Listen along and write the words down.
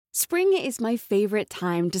Spring is my favorite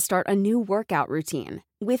time to start a new workout routine.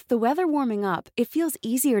 With the weather warming up, it feels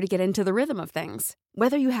easier to get into the rhythm of things.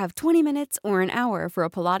 Whether you have 20 minutes or an hour for a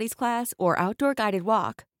Pilates class or outdoor guided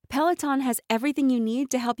walk, Peloton has everything you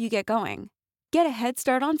need to help you get going. Get a head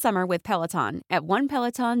start on summer with Peloton at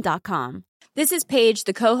onepeloton.com. This is Paige,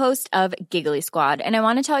 the co-host of Giggly Squad, and I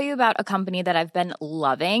want to tell you about a company that I've been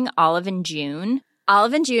loving, Olive & June.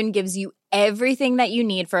 Olive & June gives you everything that you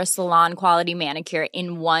need for a salon-quality manicure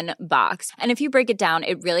in one box. And if you break it down,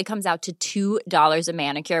 it really comes out to $2 a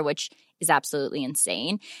manicure, which is absolutely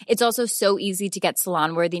insane. It's also so easy to get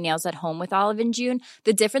salon-worthy nails at home with Olive & June.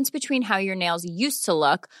 The difference between how your nails used to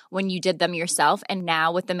look when you did them yourself and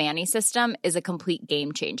now with the Mani system is a complete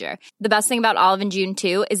game changer. The best thing about Olive & June,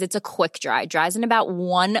 too, is it's a quick dry. Dries in about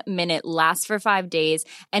 1 minute, lasts for 5 days,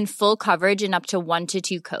 and full coverage in up to 1 to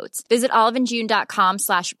 2 coats. Visit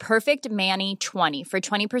oliveandjune.com/perfectmani20 for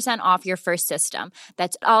 20% off your first system.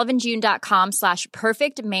 That's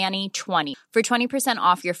oliveandjune.com/perfectmani20 for 20%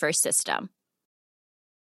 off your first system.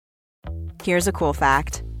 Here's a cool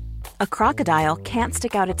fact. A crocodile can't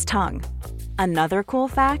stick out its tongue. Another cool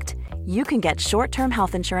fact, you can get short-term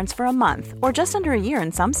health insurance for a month or just under a year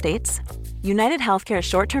in some states. United Healthcare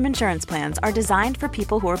short-term insurance plans are designed for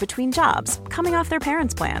people who are between jobs, coming off their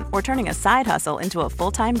parents' plan, or turning a side hustle into a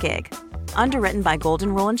full-time gig. Underwritten by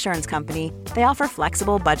Golden Rule Insurance Company, they offer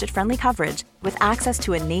flexible, budget-friendly coverage with access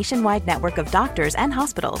to a nationwide network of doctors and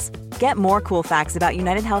hospitals. Get more cool facts about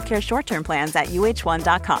United Healthcare short-term plans at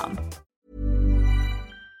uh1.com.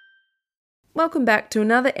 Welcome back to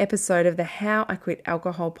another episode of the How I Quit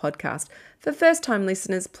Alcohol podcast. For first-time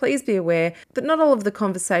listeners, please be aware that not all of the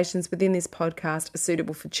conversations within this podcast are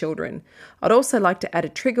suitable for children. I'd also like to add a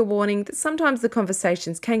trigger warning that sometimes the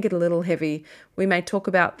conversations can get a little heavy. We may talk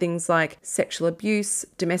about things like sexual abuse,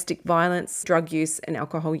 domestic violence, drug use, and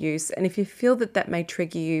alcohol use. And if you feel that that may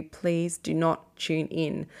trigger you, please do not tune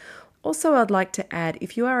in. Also, I'd like to add,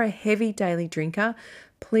 if you are a heavy daily drinker,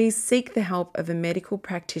 please seek the help of a medical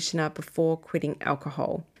practitioner before quitting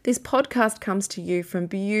alcohol. This podcast comes to you from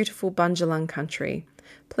beautiful Bundjalung country.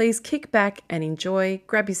 Please kick back and enjoy,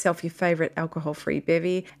 grab yourself your favourite alcohol-free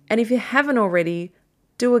bevy, and if you haven't already,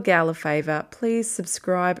 do a gal a favour, please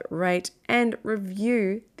subscribe, rate and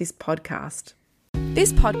review this podcast.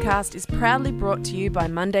 This podcast is proudly brought to you by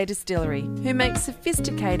Monday Distillery, who makes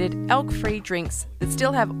sophisticated, elk-free drinks that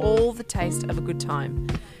still have all the taste of a good time.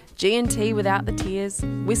 G&T without the tears,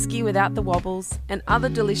 whiskey without the wobbles, and other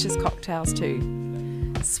delicious cocktails too.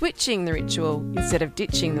 Switching the ritual instead of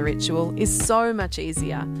ditching the ritual is so much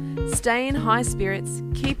easier. Stay in high spirits,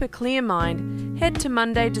 keep a clear mind, head to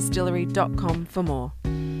mondaydistillery.com for more.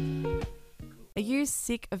 Are you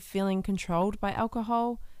sick of feeling controlled by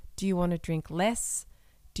alcohol? Do you want to drink less?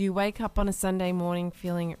 Do you wake up on a Sunday morning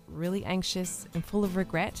feeling really anxious and full of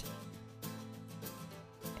regret?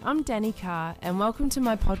 I'm Danny Carr, and welcome to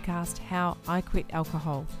my podcast, How I Quit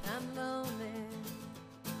Alcohol.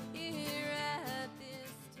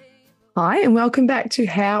 Hi, and welcome back to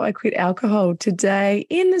How I Quit Alcohol. Today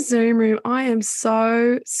in the Zoom room, I am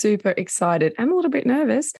so super excited. I'm a little bit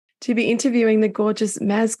nervous to be interviewing the gorgeous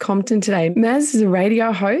Maz Compton today. Maz is a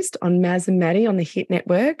radio host on Maz and Maddie on the Hit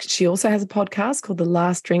Network. She also has a podcast called the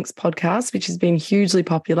Last Drinks Podcast, which has been hugely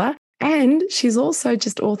popular. And she's also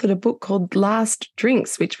just authored a book called Last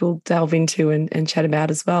Drinks, which we'll delve into and chat about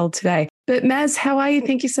as well today. But Maz, how are you?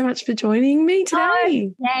 Thank you so much for joining me today.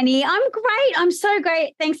 Oh, Danny, I'm great. I'm so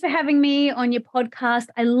great. Thanks for having me on your podcast.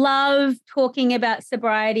 I love talking about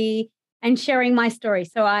sobriety and sharing my story.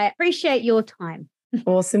 So I appreciate your time.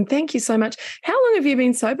 Awesome. Thank you so much. How long have you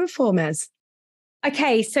been sober for, Maz?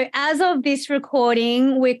 Okay, so as of this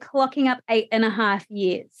recording, we're clocking up 8.5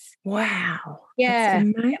 years. Wow. Yeah.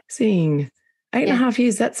 That's amazing. 8.5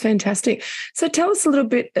 years. That's fantastic. So tell us a little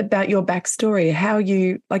bit about your backstory,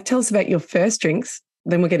 tell us about your first drinks,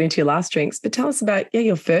 then we'll get into your last drinks, but tell us about,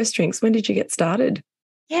 your first drinks. When did you get started?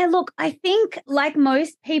 Yeah, look, I think like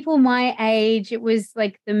most people my age, it was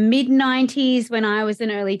like the mid-90s when I was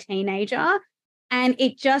an early teenager. And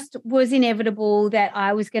it just was inevitable that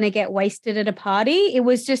I was going to get wasted at a party. It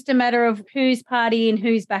was just a matter of whose party in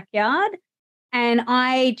whose backyard. And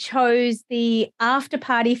I chose the after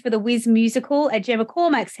party for the Wiz musical at Gemma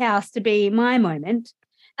Cormack's house to be my moment.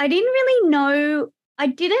 I didn't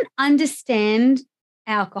understand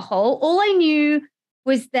alcohol. All I knew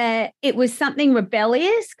was that it was something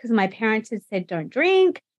rebellious because my parents had said, don't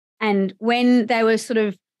drink. And when they were sort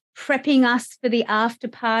of prepping us for the after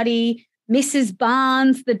party, Mrs.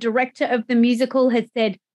 Barnes, the director of the musical, had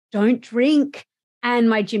said, don't drink. And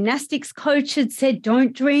my gymnastics coach had said,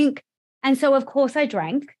 don't drink. And so, of course, I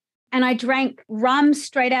drank. And I drank rum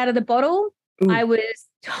straight out of the bottle. Ooh. I was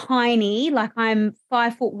tiny, like I'm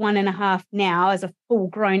 5'1.5" now as a full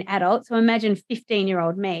grown adult. So imagine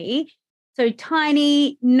 15-year-old me. So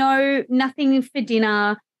tiny, nothing for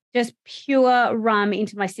dinner, just pure rum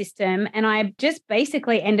into my system. And I just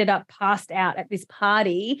basically ended up passed out at this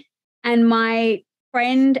party. And my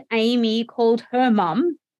friend Amy called her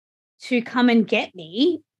mum to come and get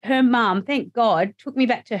me. Her mum, thank God, took me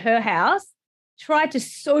back to her house, tried to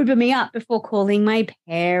sober me up before calling my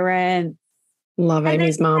parents. Love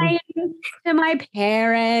Amy's mum. To my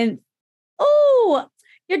parents, "Oh,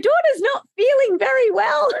 your daughter's not feeling very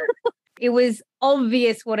well." It was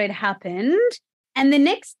obvious what had happened. And the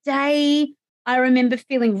next day, I remember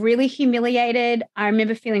feeling really humiliated. I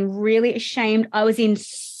remember feeling really ashamed. I was in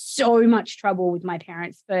so much trouble with my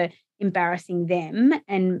parents for embarrassing them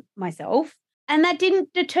and myself. And that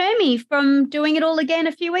didn't deter me from doing it all again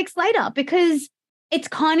a few weeks later, because it's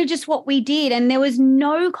kind of just what we did. And there was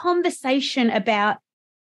no conversation about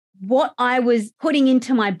what I was putting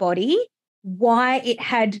into my body, why it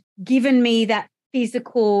had given me that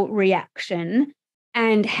physical reaction,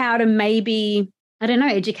 and how to maybe, I don't know,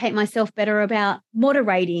 educate myself better about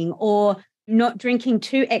moderating or not drinking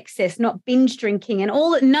to excess, not binge drinking, and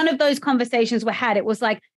none of those conversations were had. It was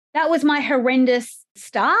like, that was my horrendous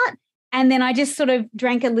start. And then I just sort of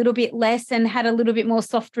drank a little bit less and had a little bit more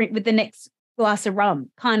soft drink with the next glass of rum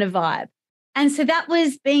kind of vibe. And so that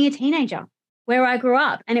was being a teenager where I grew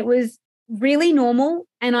up, and it was really normal.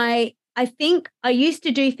 And I think I used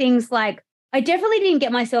to do things like, I definitely didn't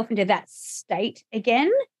get myself into that state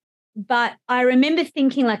again. But I remember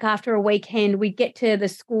thinking, like, after a weekend, we'd get to the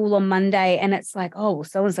school on Monday and it's like, oh, well,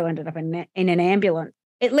 so-and-so ended up in an ambulance.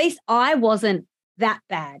 At least I wasn't that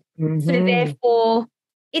bad. Mm-hmm. So therefore,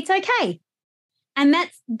 it's okay. And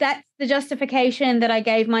that's the justification that I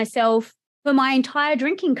gave myself for my entire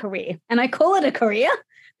drinking career. And I call it a career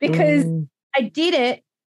because I did it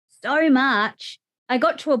so much. I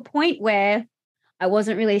got to a point where I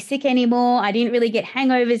wasn't really sick anymore. I didn't really get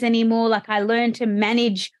hangovers anymore. Like, I learned to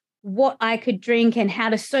manage what I could drink and how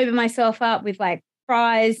to sober myself up with like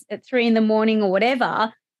fries at 3 a.m. or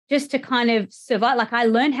whatever, just to kind of survive. Like, I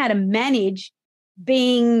learned how to manage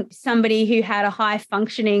being somebody who had a high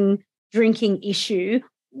functioning drinking issue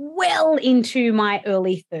well into my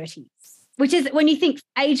early 30s, which is, when you think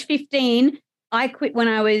age 15, I quit when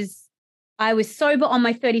I was sober on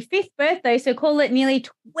my 35th birthday. So call it nearly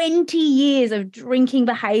 20 years of drinking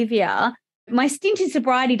behavior. My stint in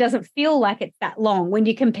sobriety doesn't feel like it's that long when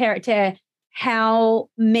you compare it to how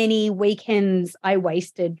many weekends I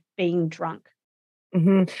wasted being drunk.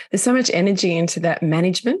 Mm-hmm. There's so much energy into that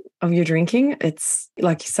management of your drinking. It's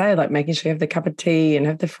like you say, like making sure you have the cup of tea and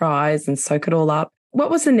have the fries and soak it all up. What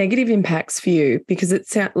was the negative impacts for you? Because it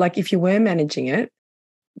sounds like if you were managing it.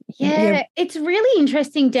 Yeah, it's really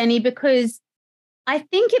interesting, Danny, because I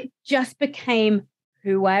think it just became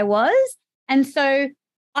who I was. And so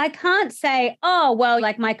I can't say, oh, well,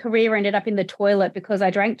 like my career ended up in the toilet because I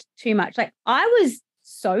drank too much. Like, I was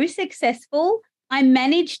so successful. I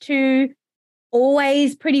managed to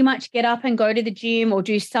always pretty much get up and go to the gym or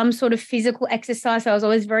do some sort of physical exercise. I was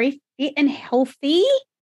always very fit and healthy,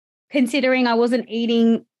 considering I wasn't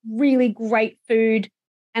eating really great food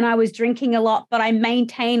and I was drinking a lot, but I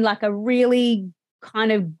maintained like a really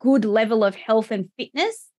kind of good level of health and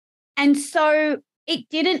fitness. And so it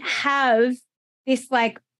didn't have this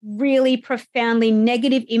like really profoundly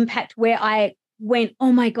negative impact where I went,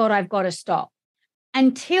 oh my God, I've got to stop,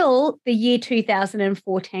 until the year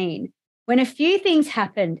 2014, when a few things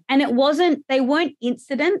happened. And they weren't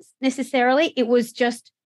incidents necessarily. It was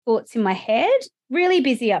just thoughts in my head, really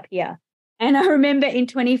busy up here. And I remember in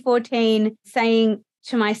 2014 saying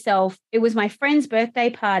to myself, it was my friend's birthday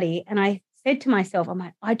party. And I said to myself, I'm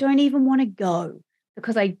like, I don't even want to go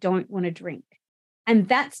because I don't want to drink. And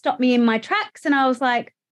that stopped me in my tracks. And I was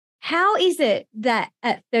like, how is it that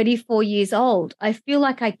at 34 years old, I feel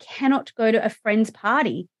like I cannot go to a friend's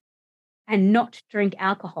party and not drink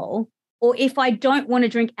alcohol? Or if I don't want to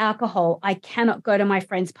drink alcohol, I cannot go to my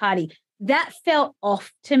friend's party. That felt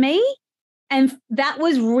off to me. And that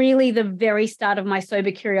was really the very start of my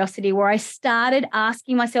sober curiosity, where I started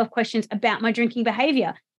asking myself questions about my drinking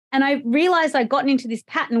behavior. And I realized I'd gotten into this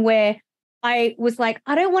pattern where I was like,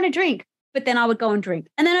 I don't want to drink, but then I would go and drink.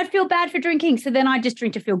 And then I'd feel bad for drinking. So then I'd just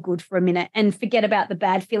drink to feel good for a minute and forget about the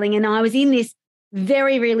bad feeling. And I was in this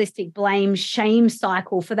very realistic blame, shame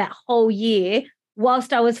cycle for that whole year,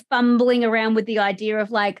 whilst I was fumbling around with the idea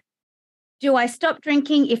of like, do I stop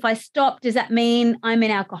drinking? If I stop, does that mean I'm an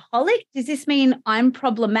alcoholic? Does this mean I'm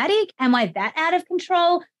problematic? Am I that out of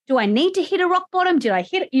control? Do I need to hit a rock bottom? Did I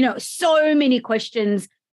hit, so many questions.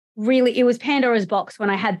 Really, it was Pandora's box when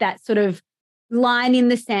I had that sort of line in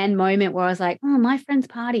the sand moment where I was like, oh, my friend's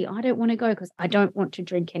party, I don't want to go because I don't want to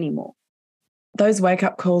drink anymore. Those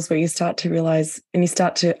wake-up calls where you start to realize and you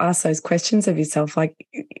start to ask those questions of yourself, like,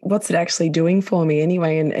 what's it actually doing for me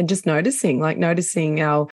anyway? And just noticing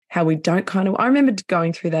how we don't kind of, I remember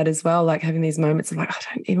going through that as well, like having these moments of like,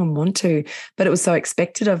 I don't even want to, but it was so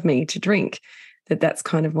expected of me to drink that's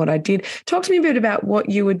kind of what I did. Talk to me a bit about what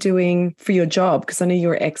you were doing for your job, because I know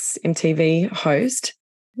you're an ex-MTV host.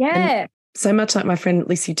 Yeah. And so much like my friend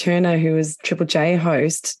Lissy Turner, who was Triple J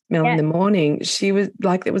host, Mel in the Morning, she was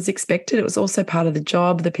like, it was expected. It was also part of the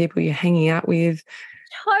job, the people you're hanging out with.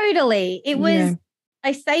 Totally. It was,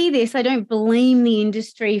 I say this, I don't blame the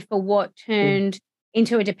industry for what turned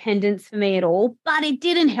into a dependence for me at all, but it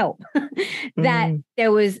didn't help that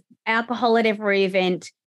there was alcohol at every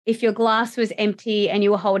event. If your glass was empty and you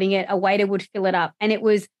were holding it, a waiter would fill it up. And it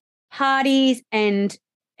was parties and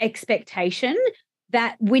expectation.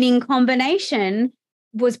 That winning combination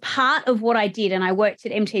was part of what I did. And I worked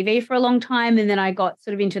at MTV for a long time. And then I got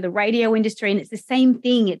sort of into the radio industry. And it's the same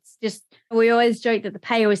thing. It's just, we always joke that the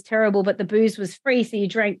pay was terrible, but the booze was free. So you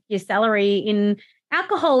drank your salary in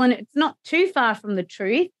alcohol. And it's not too far from the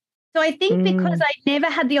truth. So I think because I never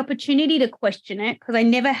had the opportunity to question it, because I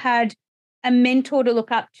never had a mentor to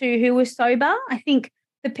look up to who was sober, I think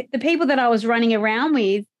the people that I was running around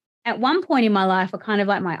with at one point in my life were kind of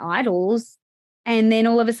like my idols. And then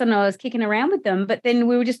all of a sudden I was kicking around with them, but then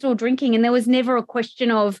we were just all drinking and there was never a question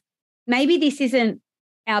of maybe this isn't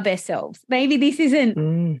our best selves. Maybe this isn't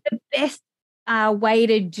the best way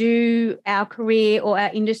to do our career or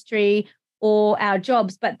our industry or our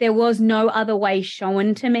jobs, but there was no other way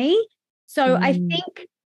shown to me. So I think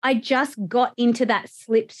I just got into that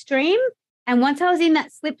slipstream. And once I was in that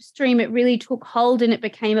slipstream, it really took hold and it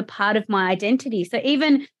became a part of my identity. So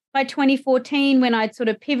even by 2014, when I'd sort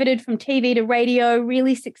of pivoted from TV to radio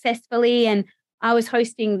really successfully, and I was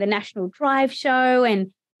hosting the National Drive show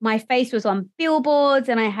and my face was on billboards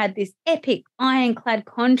and I had this epic ironclad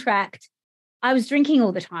contract, I was drinking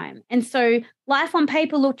all the time. And so life on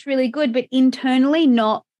paper looked really good, but internally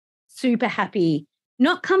not super happy,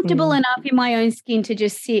 not comfortable enough in my own skin to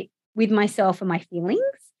just sit with myself and my feelings.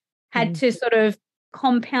 Had to sort of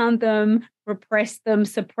compound them, repress them,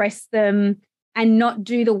 suppress them, and not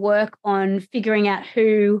do the work on figuring out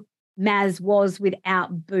who Maz was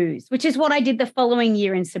without booze, which is what I did the following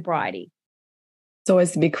year in sobriety. It's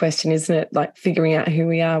always the big question, isn't it? Like figuring out who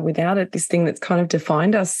we are without it, this thing that's kind of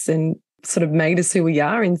defined us and sort of made us who we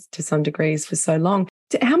are to some degrees for so long.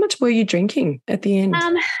 How much were you drinking at the end?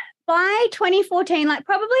 By 2014, like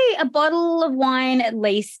probably a bottle of wine at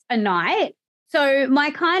least a night. So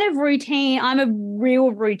my kind of routine, I'm a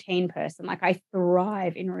real routine person. Like I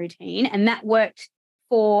thrive in routine, and that worked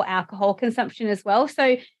for alcohol consumption as well.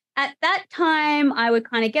 So at that time, I would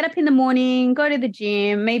kind of get up in the morning, go to the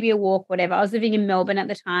gym, maybe a walk, whatever. I was living in Melbourne at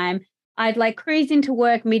the time. I'd like cruise into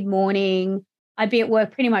work mid-morning. I'd be at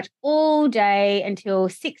work pretty much all day until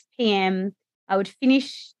 6 p.m. I would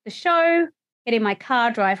finish the show, get in my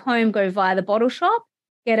car, drive home, go via the bottle shop,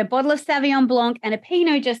 get a bottle of Sauvignon Blanc and a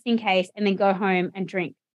Pinot just in case, and then go home and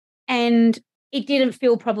drink. And it didn't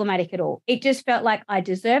feel problematic at all. It just felt like I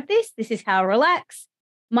deserve this. This is how I relax.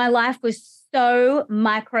 My life was so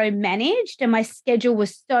micromanaged and my schedule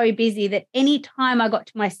was so busy that any time I got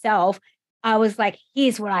to myself, I was like,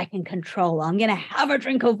 here's what I can control. I'm going to have a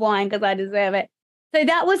drink of wine because I deserve it. So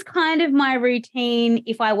that was kind of my routine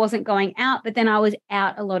if I wasn't going out, but then I was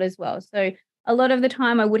out a lot as well. So a lot of the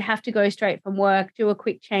time I would have to go straight from work, do a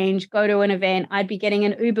quick change, go to an event. I'd be getting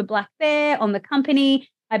an Uber Black Bear on the company.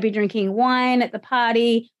 I'd be drinking wine at the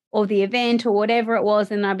party or the event or whatever it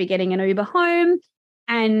was. And I'd be getting an Uber home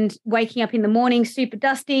and waking up in the morning super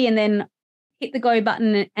dusty and then hit the go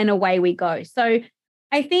button and away we go. So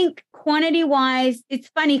I think quantity wise, it's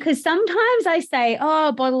funny because sometimes I say, oh,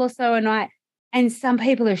 a bottle or so a night. And some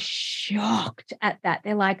people are shocked at that.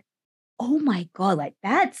 They're like, oh my God, like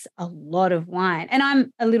that's a lot of wine. And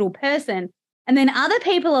I'm a little person. And then other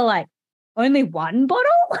people are like, only one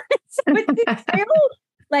bottle? So it's still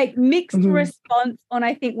like mixed response on,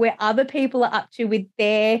 I think, where other people are up to with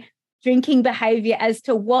their drinking behavior as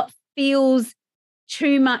to what feels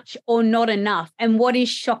too much or not enough and what is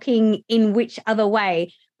shocking in which other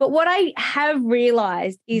way. But what I have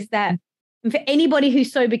realized is that for anybody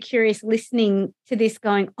who's sober curious listening to this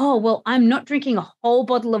going, oh, well, I'm not drinking a whole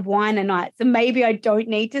bottle of wine a night, so maybe I don't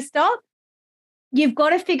need to stop. You've got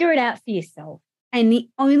to figure it out for yourself. And the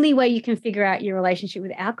only way you can figure out your relationship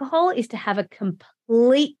with alcohol is to have a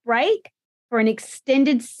complete break for an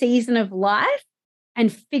extended season of life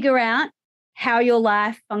and figure out how your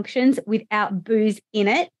life functions without booze in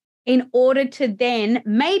it. in order to then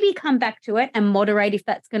maybe come back to it and moderate if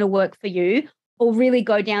that's going to work for you, or really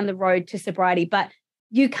go down the road to sobriety. But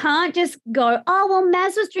you can't just go, oh, well,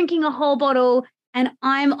 Maz was drinking a whole bottle and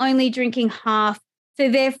I'm only drinking half. So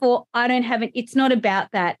therefore, I don't have it. It's not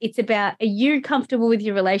about that. It's about, are you comfortable with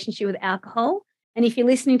your relationship with alcohol? And if you're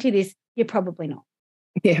listening to this, you're probably not.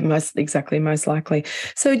 Yeah, most likely.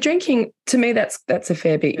 So drinking, to me, that's a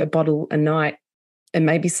fair bit, a bottle a night and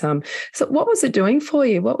maybe some. So what was it doing for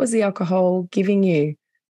you? What was the alcohol giving you?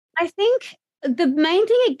 I think the main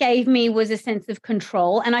thing it gave me was a sense of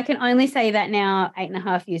control. And I can only say that now,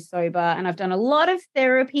 8.5 years sober. And I've done a lot of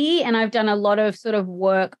therapy and I've done a lot of sort of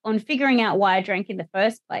work on figuring out why I drank in the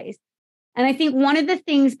first place. And I think one of the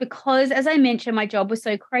things, because as I mentioned, my job was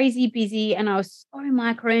so crazy busy and I was so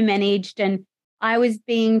micromanaged and I was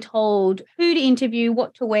being told who to interview,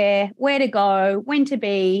 what to wear, where to go, when to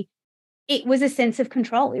be. It was a sense of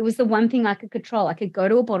control. It was the one thing I could control. I could go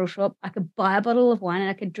to a bottle shop, I could buy a bottle of wine, and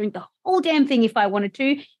I could drink the whole damn thing if I wanted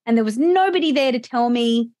to. And there was nobody there to tell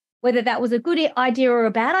me whether that was a good idea or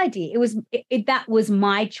a bad idea. That was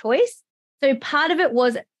my choice. So part of it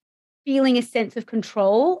was feeling a sense of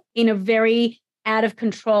control in a very out of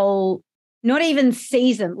control, not even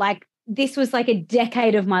season. Like this was like a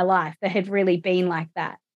decade of my life that had really been like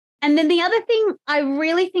that. And then the other thing, I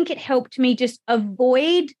really think it helped me just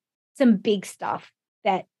avoid some big stuff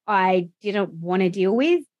that I didn't want to deal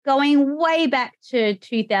with, going way back to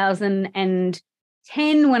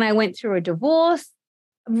 2010 when I went through a divorce,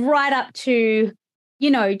 right up to,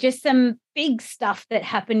 just some big stuff that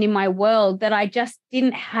happened in my world that I just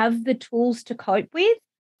didn't have the tools to cope with.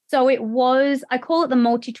 So I call it the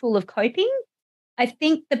multi-tool of coping. I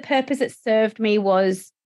think the purpose it served me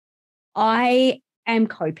was I am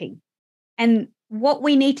coping. And what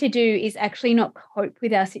we need to do is actually not cope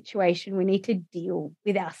with our situation. We need to deal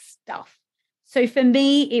with our stuff. So for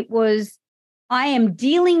me, it was, I am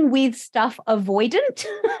dealing with stuff avoidant.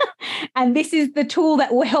 And this is the tool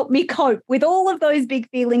that will help me cope with all of those big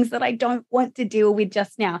feelings that I don't want to deal with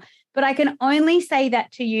just now. But I can only say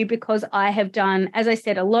that to you because I have done, as I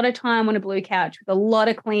said, a lot of time on a blue couch with a lot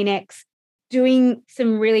of Kleenex, doing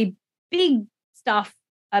some really big stuff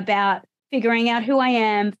about figuring out who I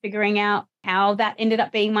am, figuring out how that ended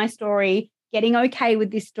up being my story, getting okay with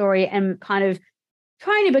this story, and kind of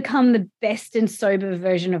trying to become the best and sober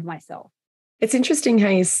version of myself. It's interesting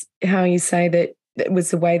how you say that it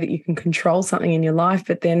was the way that you can control something in your life,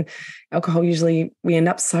 but then alcohol, usually we end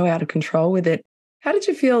up so out of control with it. How did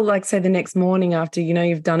you feel, like, say, the next morning after,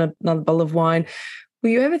 you've done another bottle of wine? Were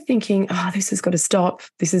you ever thinking, oh, this has got to stop,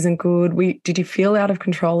 this isn't good? Did you feel out of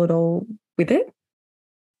control at all with it?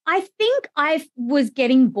 I think I was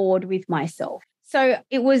getting bored with myself. So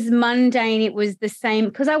it was mundane. It was the same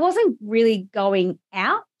because I wasn't really going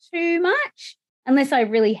out too much unless I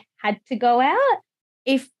really had to go out.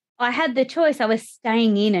 If I had the choice, I was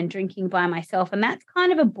staying in and drinking by myself. And that's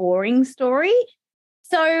kind of a boring story.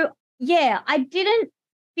 So, yeah, I didn't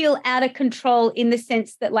feel out of control in the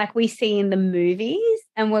sense that like we see in the movies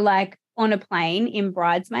and we're like on a plane in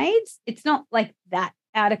Bridesmaids. It's not like that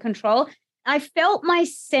out of control. I felt my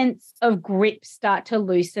sense of grip start to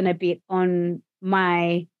loosen a bit on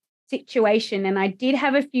my situation. And I did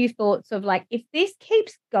have a few thoughts of like, if this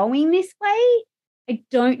keeps going this way, I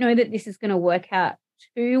don't know that this is going to work out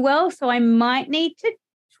too well. So I might need to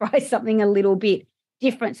try something a little bit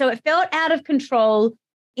different. So it felt out of control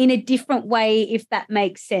in a different way, if that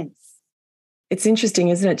makes sense. It's interesting,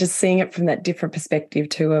 isn't it? Just seeing it from that different perspective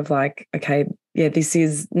too, of like, okay, yeah, this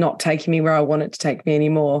is not taking me where I want it to take me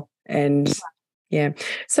anymore. And yeah.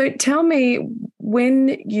 So tell me,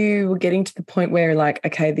 when you were getting to the point where like,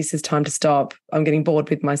 okay, this is time to stop, I'm getting bored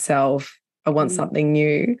with myself, I want something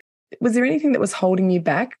new. Was there anything that was holding you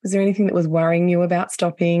back? Was there anything that was worrying you about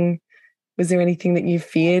stopping? Was there anything that you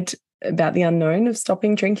feared about the unknown of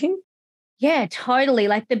stopping drinking? Yeah, totally.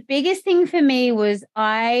 Like the biggest thing for me was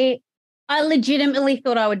I legitimately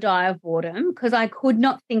thought I would die of boredom because I could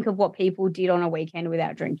not think of what people did on a weekend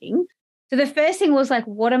without drinking. So the first thing was like,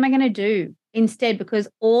 what am I going to do instead? Because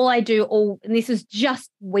all I do and this is just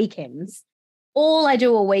weekends, all I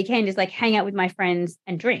do all weekend is like hang out with my friends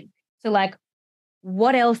and drink. So like,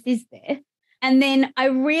 what else is there? And then I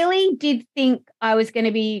really did think I was going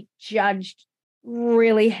to be judged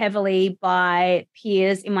really heavily by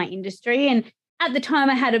peers in my industry. And at the time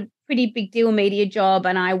I had a pretty big deal media job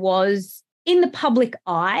and I was in the public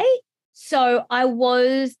eye. So I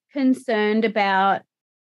was concerned about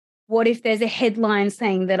what if there's a headline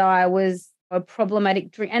saying that I was a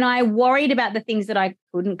problematic drink? And I worried about the things that I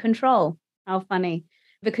couldn't control. How funny.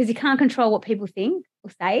 Because you can't control what people think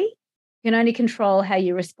or say. You can only control how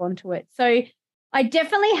you respond to it. So I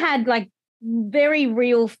definitely had like very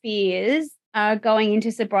real fears going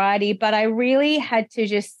into sobriety, but I really had to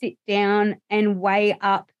just sit down and weigh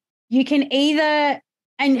up. You can either,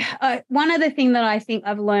 and one other thing that I think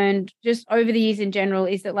I've learned just over the years in general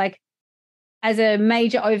is that, like, as a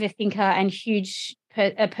major overthinker and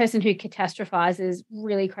a person who catastrophizes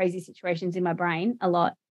really crazy situations in my brain a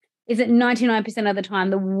lot, is that 99% of the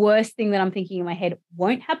time, the worst thing that I'm thinking in my head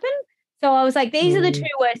won't happen. So I was like, these are the two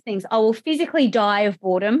worst things. I will physically die of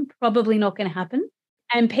boredom, probably not going to happen.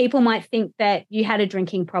 And people might think that you had a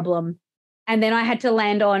drinking problem. And then I had to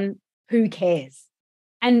land on who cares?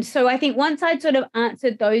 And so I think once I'd sort of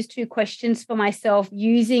answered those two questions for myself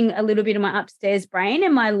using a little bit of my upstairs brain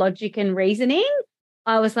and my logic and reasoning,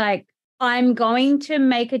 I was like, I'm going to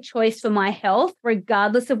make a choice for my health,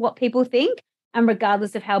 regardless of what people think and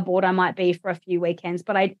regardless of how bored I might be for a few weekends.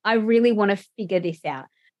 But I really want to figure this out.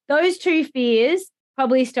 Those two fears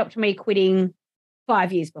probably stopped me quitting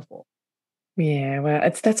 5 years before. Yeah, well,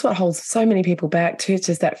 that's what holds so many people back too. It's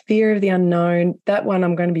just that fear of the unknown. That one,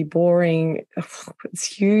 I'm going to be boring. It's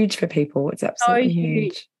huge for people. It's absolutely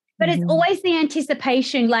huge. But it's always the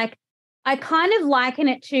anticipation. Like, I kind of liken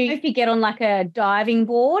it to if you get on like a diving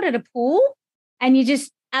board at a pool and you're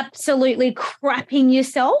just absolutely crapping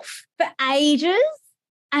yourself for ages.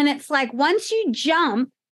 And it's like, once you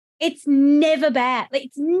jump, it's never bad. Like,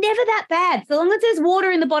 it's never that bad. So long as there's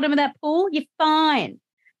water in the bottom of that pool, you're fine.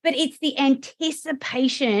 But it's the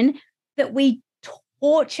anticipation that we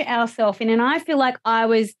torture ourselves in. And I feel like I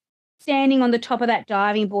was standing on the top of that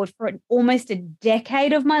diving board for almost a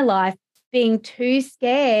decade of my life, being too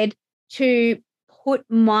scared to put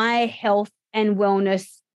my health and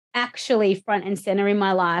wellness actually front and center in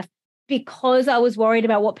my life because I was worried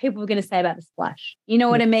about what people were going to say about the splash. You know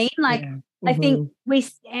what I mean? Like, I think we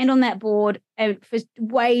stand on that board for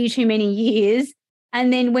way too many years.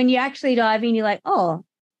 And then when you actually dive in, you're like, oh,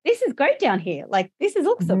 this is great down here. Like, this is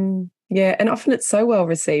awesome. Yeah. And often it's so well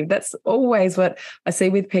received. That's always what I see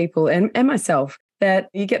with people and myself, that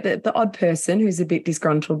you get the odd person who's a bit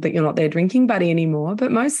disgruntled that you're not their drinking buddy anymore.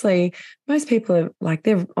 But mostly, most people are like,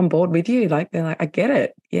 they're on board with you. Like, they're like, I get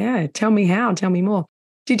it. Yeah. Tell me how. Tell me more.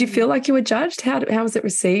 Did you feel like you were judged? How was it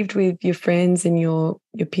received with your friends and your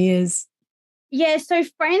peers? Yeah. So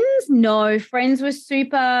friends were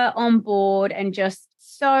super on board and just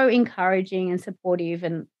so encouraging and supportive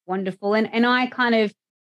and wonderful. And I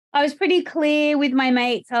was pretty clear with my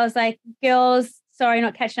mates. I was like, girls, sorry,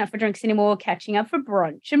 not catching up for drinks anymore, catching up for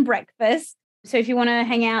brunch and breakfast. So if you want to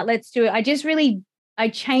hang out, let's do it. I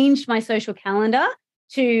changed my social calendar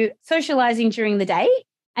to socializing during the day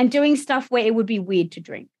and doing stuff where it would be weird to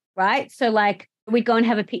drink, right? So like we'd go and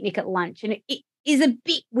have a picnic at lunch, and it is a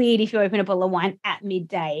bit weird if you open a bottle of wine at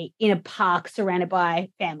midday in a park surrounded by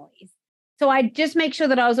families. So I just make sure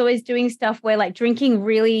that I was always doing stuff where like drinking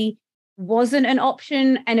really wasn't an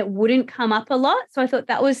option and it wouldn't come up a lot. So I thought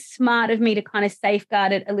that was smart of me to kind of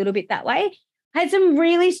safeguard it a little bit that way. I had some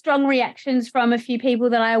really strong reactions from a few people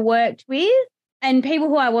that I worked with and people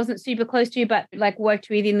who I wasn't super close to, but like worked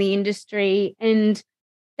with in the industry. And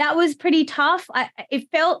that was pretty tough. It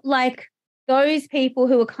felt like those people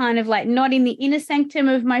who were kind of like not in the inner sanctum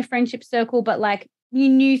of my friendship circle, but like you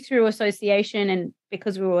knew through association and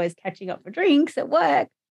because we were always catching up for drinks at work,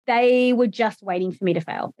 they were just waiting for me to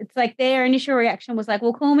fail. It's like their initial reaction was like,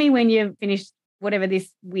 well, call me when you've finished whatever this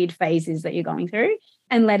weird phase is that you're going through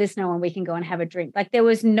and let us know when we can go and have a drink. Like there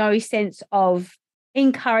was no sense of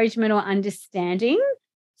encouragement or understanding.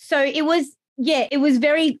 So it was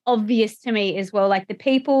very obvious to me as well. Like the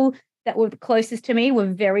people that were closest to me were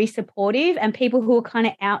very supportive, and people who were kind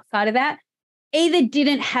of outside of that either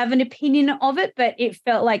didn't have an opinion of it, but it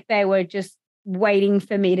felt like they were just waiting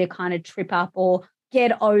for me to kind of trip up or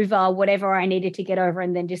get over whatever I needed to get over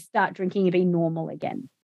and then just start drinking and be normal again.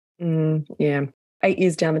 Yeah. 8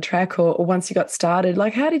 years down the track or once you got started,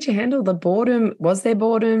 like how did you handle the boredom? Was there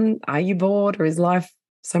boredom? Are you bored or is life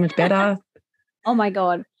so much better? Oh my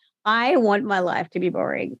God. I want my life to be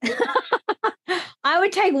boring. I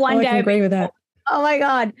would take one day. I can agree with that. Oh my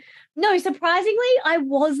God. No, surprisingly, I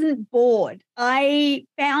wasn't bored. I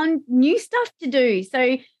found new stuff to do.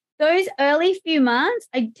 So those early few months,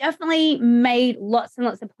 I definitely made lots and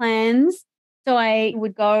lots of plans. So I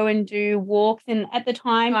would go and do walks. And at the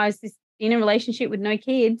time, I was just in a relationship with no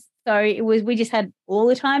kids. So we just had all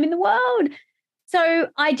the time in the world. So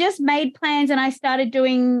I just made plans and I started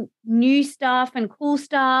doing new stuff and cool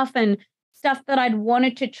stuff and stuff that I'd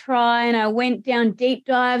wanted to try. And I went down deep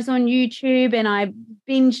dives on YouTube and I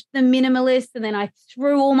binged The Minimalist and then I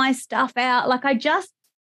threw all my stuff out. Like I just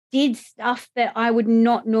did stuff that I would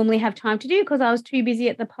not normally have time to do because I was too busy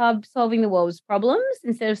at the pub solving the world's problems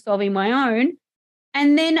instead of solving my own.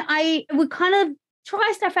 And then I would kind of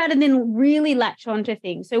try stuff out and then really latch onto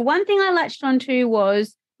things. So one thing I latched onto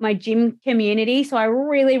was my gym community. So I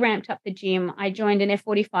really ramped up the gym. I joined an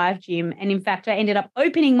F45 gym. And in fact, I ended up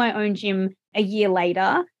opening my own gym a year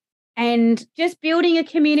later and just building a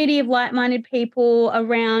community of like-minded people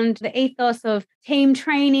around the ethos of team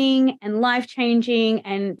training and life-changing,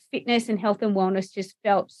 and fitness and health and wellness just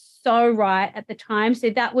felt so right at the time. So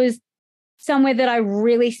that was somewhere that I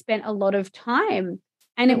really spent a lot of time.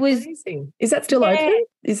 And it was amazing. Is that still open?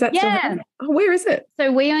 Is that still open? Oh, where is it?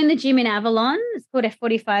 So we own the gym in Avalon. It's called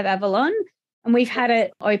F45 Avalon. And we've had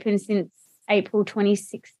it open since April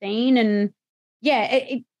 2016. And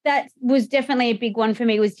that was definitely a big one for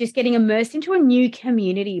me, was just getting immersed into a new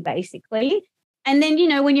community, basically. And then,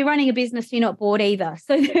 when you're running a business, you're not bored either.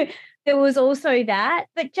 So there was also that.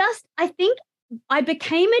 But I think I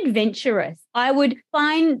became adventurous. I would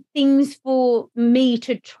find things for me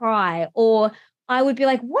to try, or I would be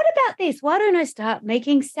like, what about this? Why don't I start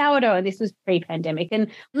making sourdough? And this was pre-pandemic, and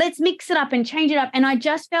let's mix it up and change it up. And I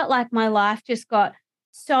just felt like my life just got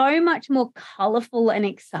so much more colorful and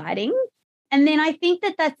exciting. And then I think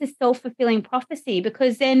that that's a self-fulfilling prophecy,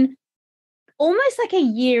 because then almost like a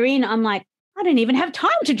year in, I'm like, I don't even have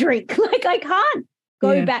time to drink. Like I can't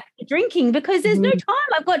go back to drinking because there's no time.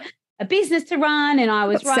 I've got a business to run, and I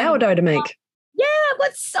was running sourdough to make. Yeah, I've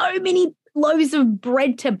got so many loaves of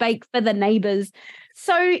bread to bake for the neighbors.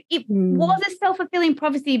 So it was a self-fulfilling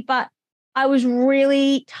prophecy, but I was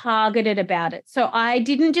really targeted about it. So I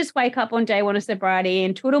didn't just wake up on day one of sobriety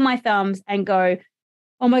and twiddle my thumbs and go,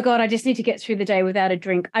 oh my God, I just need to get through the day without a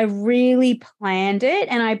drink. I really planned it,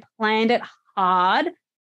 and I planned it hard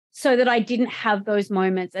so that I didn't have those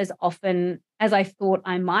moments as often as I thought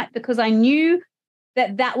I might, because I knew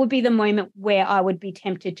that would be the moment where I would be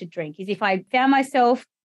tempted to drink. Is if I found myself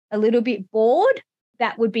a little bit bored,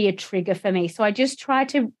 that would be a trigger for me. So I just tried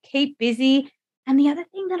to keep busy. And the other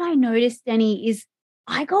thing that I noticed, Danny, is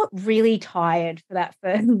I got really tired for that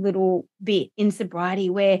first little bit in sobriety,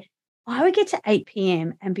 where I would get to 8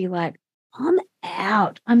 p.m. and be like, I'm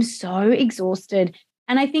out. I'm so exhausted.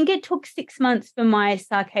 And I think it took 6 months for my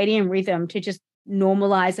circadian rhythm to just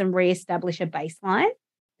normalize and reestablish a baseline.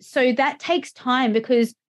 So that takes time,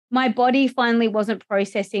 because my body finally wasn't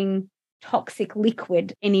processing toxic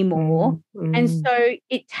liquid anymore. And so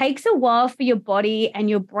it takes a while for your body and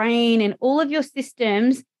your brain and all of your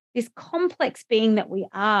systems, this complex being that we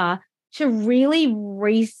are, to really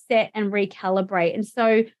reset and recalibrate. And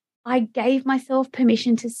so I gave myself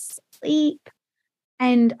permission to sleep.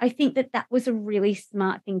 And I think that was a really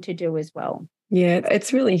smart thing to do as well. Yeah,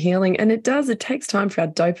 it's really healing. And it takes time for our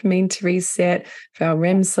dopamine to reset, for our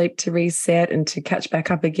REM sleep to reset and to catch back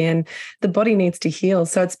up again. The body needs to heal.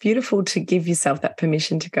 So it's beautiful to give yourself that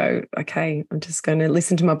permission to go, okay, I'm just going to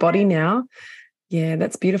listen to my body now. Yeah,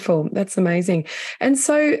 that's beautiful. That's amazing. And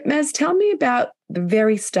so, Maz, tell me about the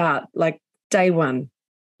very start, like day one.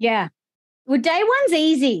 Yeah. Well, day one's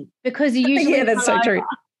easy because you usually yeah, that's so true.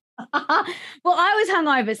 Well, I was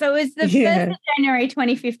hungover. So it was the 1st of January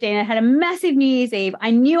 2015. I had a massive New Year's Eve.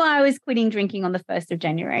 I knew I was quitting drinking on the 1st of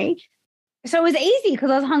January. So it was easy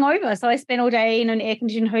because I was hungover. So I spent all day in an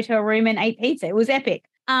air-conditioned hotel room and ate pizza. It was epic.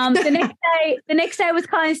 The next day was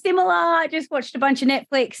kind of similar. I just watched a bunch of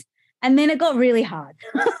Netflix, and then it got really hard.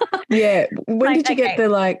 Yeah. When did you get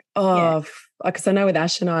the because I know with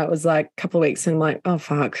Ash and I, it was like a couple of weeks and I'm like, oh,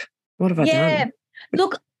 fuck, what have I done?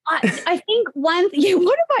 Look, I think what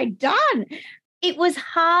have I done? It was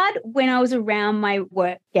hard when I was around my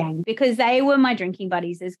work gang, because they were my drinking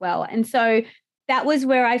buddies as well. And so that was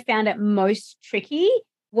where I found it most tricky,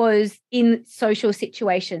 was in social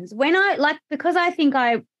situations. Because I think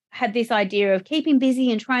I had this idea of keeping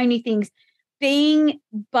busy and trying new things, being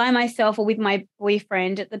by myself or with my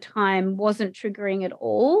boyfriend at the time wasn't triggering at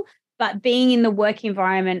all. But being in the work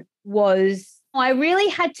environment I really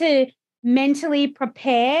had to mentally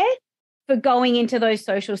prepare for going into those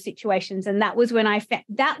social situations. And that was when I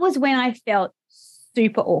felt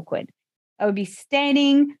super awkward. I would be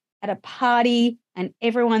standing at a party and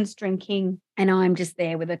everyone's drinking and I'm just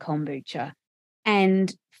there with a kombucha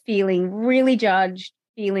and feeling really judged,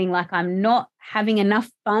 feeling like I'm not having enough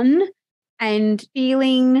fun, and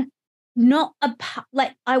feeling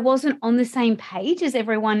like I wasn't on the same page as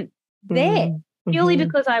everyone there, purely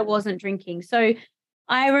because I wasn't drinking. So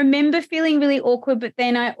I remember feeling really awkward, but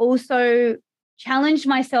then I also challenged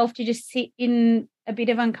myself to just sit in a bit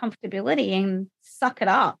of uncomfortability and suck it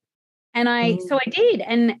up. And so I did.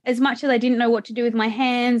 And as much as I didn't know what to do with my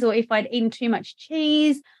hands, or if I'd eaten too much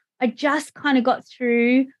cheese, I just kind of got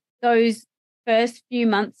through those first few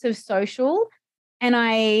months of social, and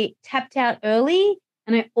I tapped out early.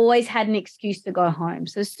 And I always had an excuse to go home.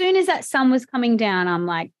 So as soon as that sun was coming down, I'm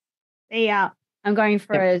like, see ya, I'm going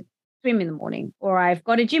for a swim in the morning, or I've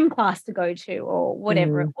got a gym class to go to, or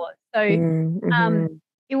whatever it was. So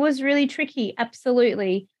it was really tricky,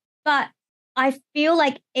 absolutely. But I feel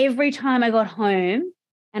like every time I got home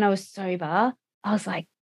and I was sober, I was like,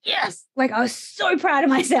 yes, like I was so proud of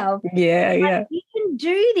myself. Yeah, yeah. You can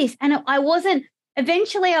do this. And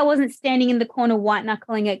eventually I wasn't standing in the corner white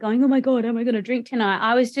knuckling it going, oh my God, am I going to drink tonight?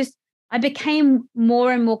 I became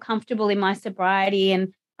more and more comfortable in my sobriety,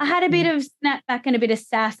 and I had a bit of snapback and a bit of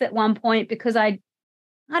sass at one point because I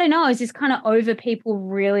don't know, I was just kind of over people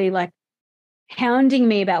really like hounding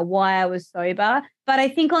me about why I was sober. But I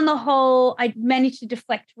think on the whole, I managed to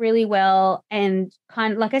deflect really well and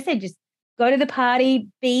kind of, like I said, just go to the party,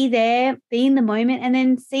 be there, be in the moment, and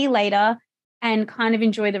then see you later and kind of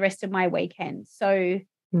enjoy the rest of my weekend. So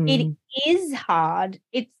it is hard.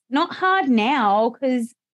 It's not hard now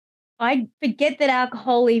because I forget that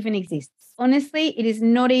alcohol even exists. Honestly, it is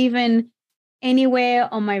not even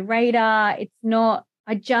anywhere on my radar. It's not,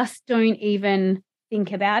 I just don't even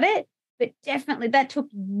think about it. But definitely that took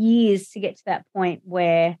years to get to that point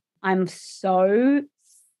where I'm so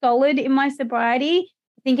solid in my sobriety.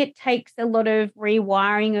 I think it takes a lot of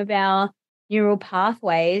rewiring of our neural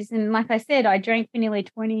pathways. And like I said, I drank for nearly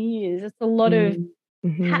 20 years. It's a lot of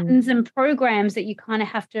patterns and programs that you kind of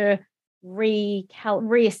have to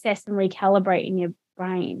reassess and recalibrate in your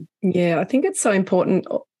brain. Yeah, I think it's so important,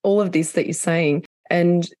 all of this that you're saying.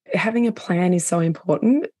 And having a plan is so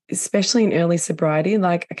important, especially in early sobriety.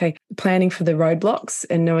 Like, okay, planning for the roadblocks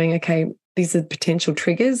and knowing, okay, these are potential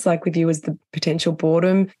triggers, like with you as the potential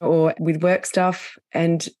boredom or with work stuff,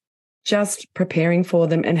 and just preparing for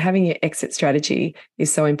them and having your exit strategy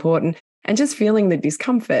is so important. And just feeling the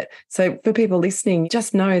discomfort. So for people listening,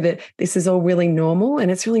 just know that this is all really normal,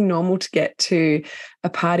 and it's really normal to get to a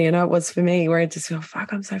party. I know it was for me, where I just feel,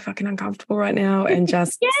 fuck, I'm so fucking uncomfortable right now, and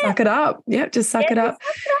just suck it up. Yeah, just suck it up.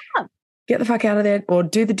 Get the fuck out of there, or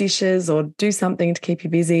do the dishes, or do something to keep you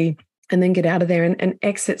busy, and then get out of there. And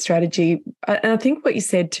exit strategy. And I think what you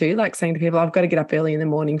said too, like saying to people, I've got to get up early in the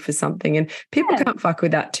morning for something, and people can't fuck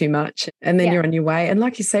with that too much. And then you're on your way. And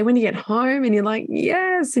like you say, when you get home and you're like,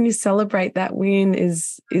 yes, and you celebrate that win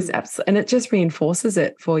is absolutely, and it just reinforces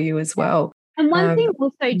it for you as well. And one thing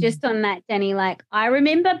also just on that, Danny, like I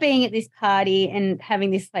remember being at this party and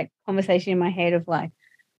having this like conversation in my head of like,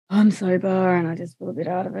 I'm sober and I just feel a bit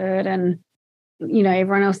out of it. And, you know,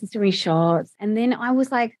 everyone else is doing shots. And then I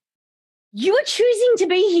was like, you are choosing to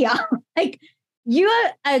be here. Like, you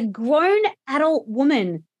are a grown adult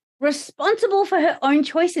woman responsible for her own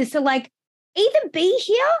choices. So, like, either be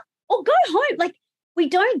here or go home. Like, we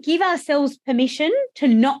don't give ourselves permission to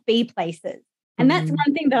not be places. And that's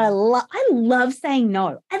one thing that I love. I love saying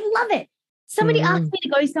no. I love it. Somebody asks me to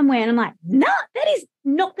go somewhere and I'm like, no, that is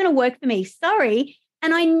not going to work for me. Sorry.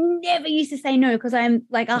 And I never used to say no because I'm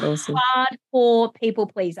like a hardcore people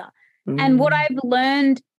pleaser. And what I've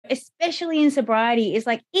learned, especially in sobriety, is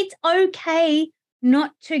like, it's okay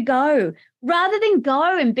not to go. Rather than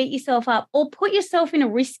go and beat yourself up or put yourself in a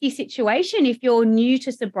risky situation if you're new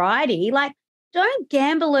to sobriety, like don't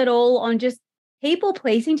gamble at all on just people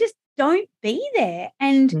pleasing, just don't be there.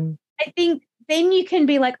 And I think then you can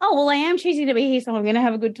be like, oh, well, I am choosing to be here, so I'm going to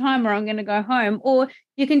have a good time, or I'm going to go home. Or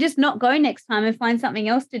you can just not go next time and find something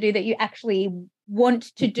else to do that you actually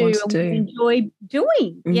want to do and enjoy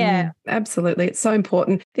doing. Yeah, absolutely. It's so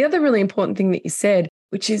important. The other really important thing that you said,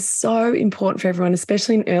 which is so important for everyone,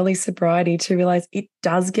 especially in early sobriety, to realize it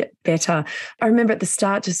does get better. I remember at the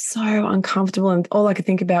start just so uncomfortable, and all I could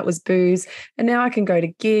think about was booze. And now I can go to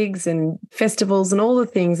gigs and festivals and all the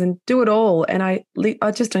things and do it all. And I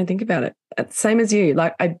just don't think about it. Same as you.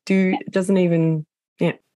 Like I do, it doesn't even,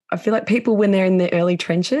 I feel like people, when they're in their early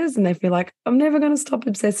trenches and they feel like, I'm never going to stop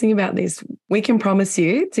obsessing about this, we can promise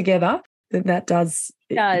you together that does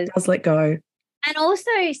let go. And also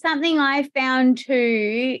something I found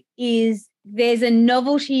too is there's a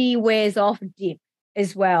novelty wears off dip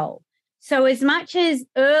as well. So as much as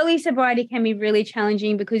early sobriety can be really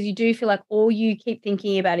challenging because you do feel like all you keep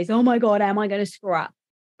thinking about is, oh my God, am I going to screw up?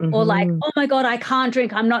 Or like, oh my God, I can't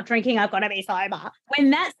drink. I'm not drinking. I've got to be sober. When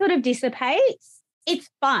that sort of dissipates, it's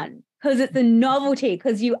fun because it's a novelty,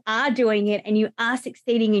 because you are doing it and you are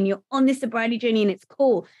succeeding and you're on this sobriety journey and it's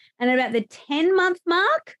cool. And about the 10-month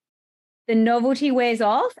mark, the novelty wears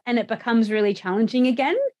off and it becomes really challenging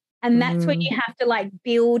again. And that's when you have to like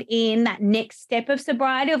build in that next step of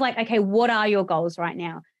sobriety of like, okay, what are your goals right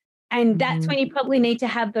now? And that's when you probably need to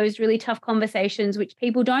have those really tough conversations, which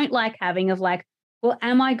people don't like having, of like, well,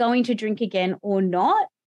 am I going to drink again or not?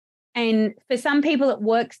 And for some people, it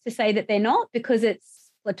works to say that they're not because it's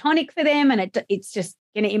platonic for them and it's just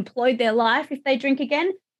going to implode their life if they drink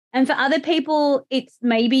again. And for other people, it's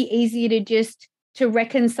maybe easier to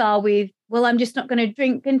reconcile with, well, I'm just not going to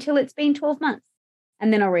drink until it's been 12 months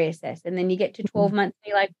and then I'll reassess. And then you get to 12 months and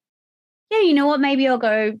you're like, yeah, you know what, maybe I'll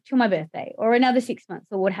go till my birthday or another 6 months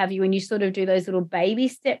or what have you. And you sort of do those little baby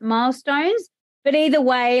step milestones. But either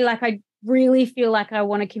way, like I really feel like I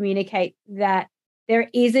want to communicate that there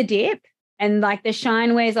is a dip and like the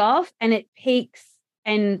shine wears off and it peaks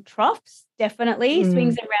and troughs, definitely,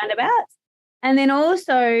 swings and roundabouts. And then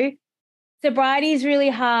also sobriety is really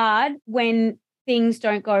hard when things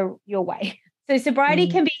don't go your way. So sobriety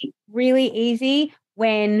can be really easy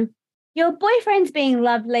when your boyfriend's being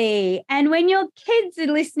lovely and when your kids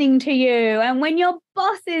are listening to you and when your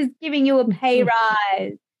boss is giving you a pay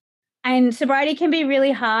rise. And sobriety can be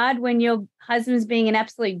really hard when your husband's being an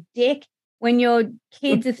absolute dick, when your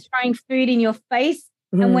kids are throwing food in your face,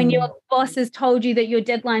 and when your boss has told you that your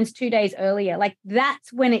deadline's 2 days earlier. Like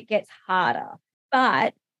that's when it gets harder.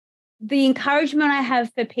 But the encouragement I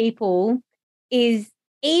have for people is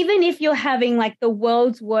even if you're having like the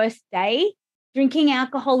world's worst day, drinking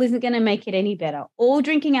alcohol isn't going to make it any better. All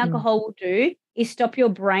drinking alcohol will do is stop your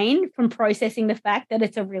brain from processing the fact that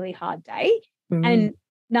it's a really hard day and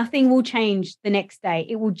nothing will change the next day.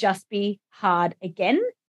 It will just be hard again.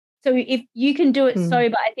 So if you can do it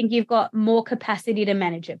sober, I think you've got more capacity to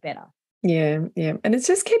manage it better. Yeah, yeah. And it's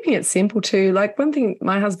just keeping it simple too. Like one thing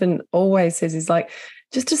my husband always says is like,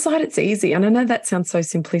 just decide it's easy. And I know that sounds so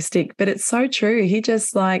simplistic, but it's so true. He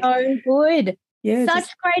just like. So good. Yeah. Such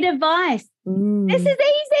great advice. This is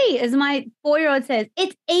easy. As my 4-year-old says,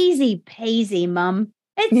 it's easy peasy, mum.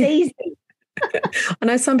 It's easy. I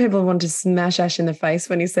know some people want to smash Ash in the face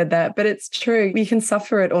when he said that, but it's true. You can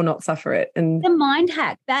suffer it or not suffer it. And the mind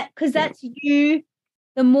hack because that's you.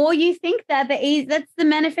 The more you think that, that's the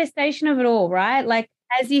manifestation of it all, right? Like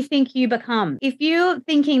as you think, you become. If you're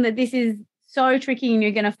thinking that this is so tricky and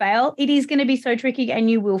you're going to fail, it is going to be so tricky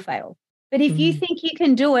and you will fail. But if you think you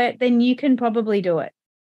can do it, then you can probably do it.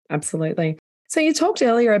 Absolutely. So you talked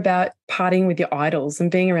earlier about partying with your idols and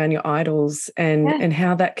being around your idols and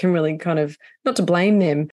how that can really kind of, not to blame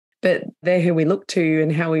them, but they're who we look to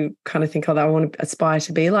and how we kind of think, oh, I want to aspire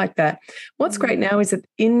to be like that. What's great now is that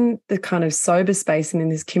in the kind of sober space and in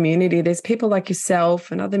this community, there's people like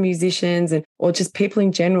yourself and other musicians or just people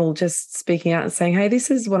in general just speaking out and saying, hey, this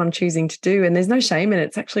is what I'm choosing to do. And there's no shame in it.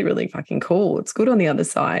 It's actually really fucking cool. It's good on the other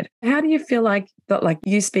side. How do you feel like that, like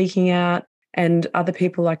you speaking out and other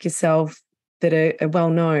people like yourself that are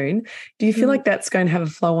well known, do you feel like that's going to have a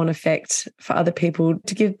flow-on effect for other people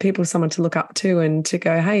to give people someone to look up to and to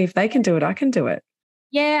go, hey, if they can do it, I can do it?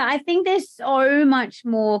 Yeah, I think there's so much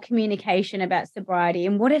more communication about sobriety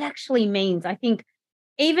and what it actually means. I think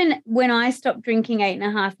even when I stopped drinking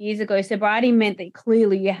 8.5 years ago, sobriety meant that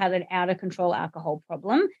clearly you had an out-of-control alcohol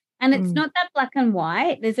problem. And it's not that black and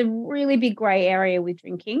white. There's a really big grey area with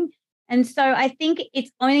drinking. And so I think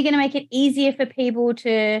it's only going to make it easier for people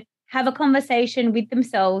to have a conversation with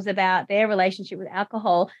themselves about their relationship with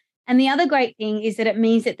alcohol. And the other great thing is that it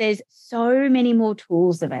means that there's so many more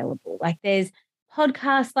tools available. Like there's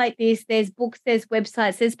podcasts like this, there's books, there's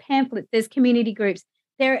websites, there's pamphlets, there's community groups.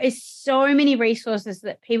 There is so many resources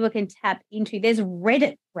that people can tap into. There's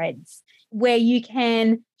Reddit threads where you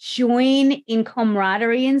can join in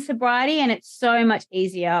camaraderie in sobriety, and it's so much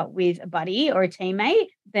easier with a buddy or a teammate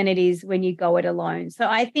than it is when you go it alone. So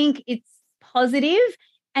I think it's positive.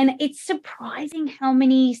 And it's surprising how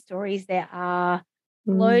many stories there are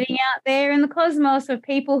floating out there in the cosmos of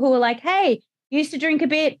people who are like, hey, used to drink a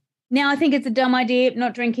bit. Now I think it's a dumb idea,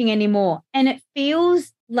 not drinking anymore. And it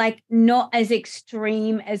feels like not as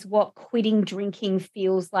extreme as what quitting drinking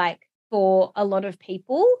feels like for a lot of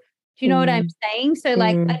people. Do you know what I'm saying? So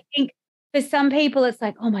like, I think for some people, it's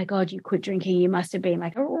like, oh my God, you quit drinking. You must have been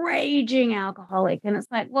like a raging alcoholic. And it's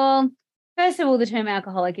like, well, first of all, the term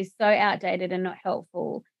alcoholic is so outdated and not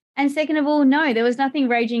helpful. And second of all, no, there was nothing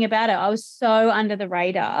raging about it. I was so under the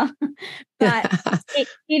radar, but it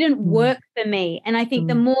didn't work for me. And I think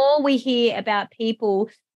the more we hear about people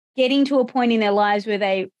getting to a point in their lives where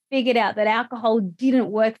they figured out that alcohol didn't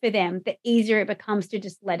work for them, the easier it becomes to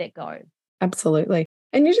just let it go. Absolutely.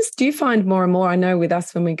 And you just do find more and more, I know with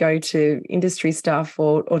us when we go to industry stuff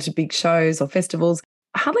or to big shows or festivals,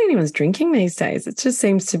 hardly anyone's drinking these days. It just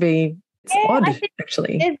seems to be odd,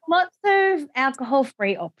 actually. There's lots of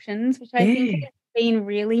alcohol-free options, which I think has been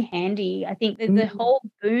really handy. I think there's a whole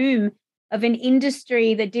boom of an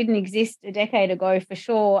industry that didn't exist a decade ago for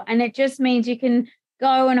sure. And it just means you can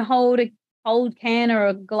go and hold a cold can or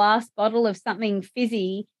a glass bottle of something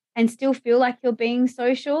fizzy and still feel like you're being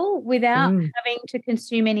social without having to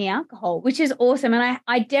consume any alcohol, which is awesome. And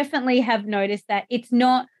I definitely have noticed that it's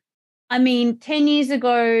not, 10 years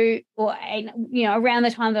ago or, around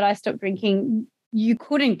the time that I stopped drinking, you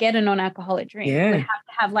couldn't get a non-alcoholic drink. Yeah. You would have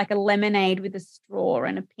to have like a lemonade with a straw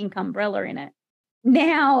and a pink umbrella in it.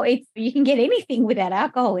 Now you can get anything without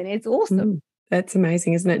alcohol in it. It's awesome. That's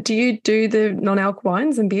amazing, isn't it? Do you do the non-alc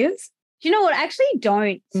wines and beers? Do you know what? I actually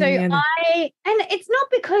don't. So and it's not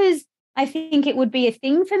because I think it would be a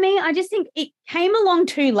thing for me. I just think it came along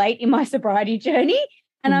too late in my sobriety journey.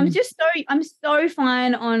 And I'm so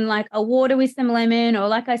fine on like a water with some lemon, or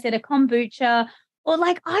like I said, a kombucha, or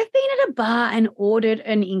like I've been at a bar and ordered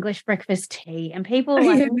an English breakfast tea and people are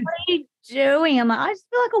like, what are you doing? I'm like, I just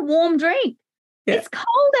feel like a warm drink. Yeah. It's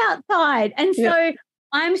cold outside. And so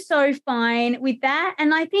I'm so fine with that.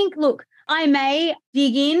 And I think, look, I may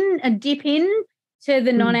dip in to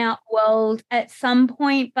the non-alc world at some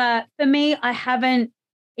point, but for me,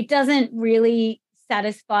 it doesn't really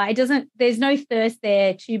satisfy. There's no thirst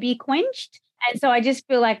there to be quenched. And so I just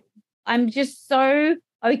feel like I'm just so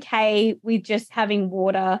okay with just having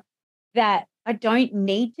water that I don't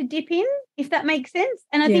need to dip in, if that makes sense.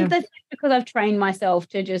 And I think that's because I've trained myself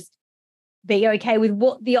to just be okay with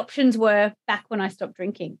what the options were back when I stopped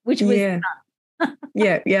drinking, which was none.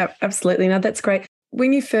 Yeah, absolutely. No, that's great.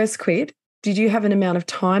 When you first quit, did you have an amount of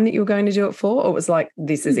time that you were going to do it for, or it was like,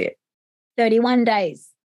 this is it? 31 days.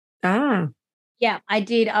 Ah. Yeah, I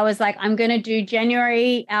did. I was like, I'm going to do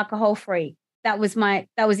January alcohol free. That was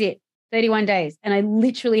it. 31 days. And I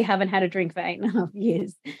literally haven't had a drink for 8.5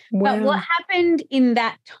 years. Wow. But what happened in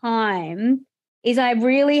that time is I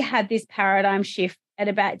really had this paradigm shift at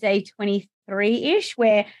about day 23-ish,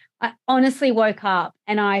 where I honestly woke up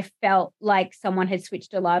and I felt like someone had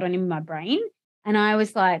switched a light on in my brain. And I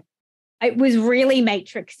was like, it was really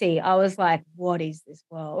matrixy. I was like, what is this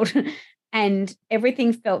world? And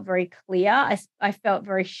everything felt very clear. I felt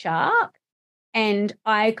very sharp. And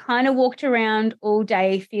I kind of walked around all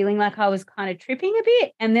day feeling like I was kind of tripping a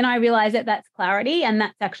bit. And then I realized that that's clarity, and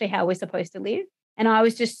that's actually how we're supposed to live. And I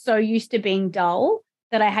was just so used to being dull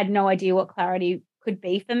that I had no idea what clarity could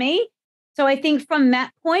be for me. So I think from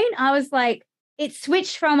that point, I was like, it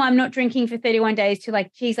switched from I'm not drinking for 31 days to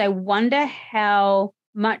like, geez, I wonder how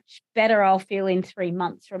much better I'll feel in 3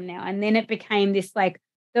 months from now. And then it became this like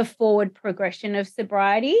the forward progression of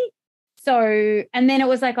sobriety. So, and then it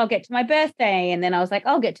was like, I'll get to my birthday. And then I was like,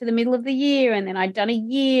 I'll get to the middle of the year. And then I'd done a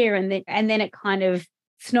year. And then it kind of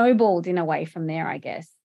snowballed in a way from there, I guess.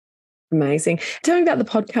 Amazing. Tell me about the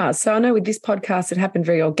podcast. So I know with this podcast, it happened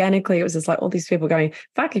very organically. It was just like all these people going,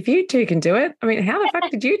 fuck, if you two can do it. I mean, how the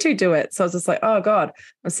fuck did you two do it? So I was just like, oh God,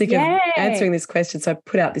 I'm sick of answering this question. So I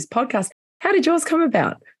put out this podcast. How did yours come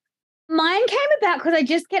about? Mine came about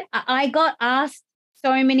because I got asked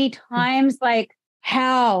so many times, like,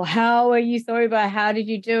 how are you sober? How did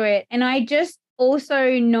you do it? And I just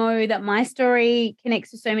also know that my story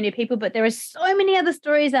connects to so many people, but there are so many other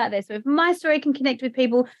stories out there. So if my story can connect with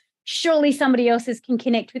people, surely somebody else's can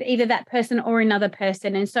connect with either that person or another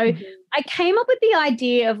person. And so I came up with the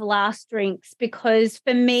idea of last drinks because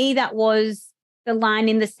for me, that was the line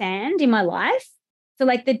in the sand in my life. So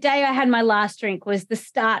like the day I had my last drink was the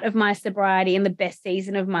start of my sobriety and the best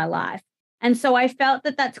season of my life. And so I felt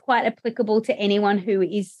that that's quite applicable to anyone who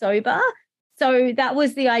is sober. So that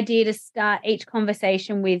was the idea, to start each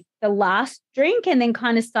conversation with the last drink and then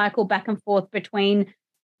kind of cycle back and forth between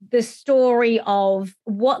the story of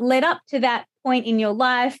what led up to that point in your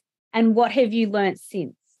life and what have you learnt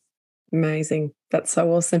since. Amazing. That's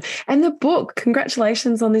so awesome. And the book,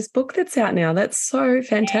 congratulations on this book that's out now. That's so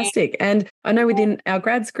fantastic. And I know within our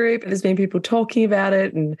grads group, there's been people talking about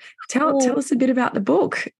it. And tell us a bit about the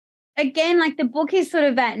book. Again, like the book is sort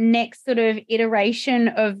of that next sort of iteration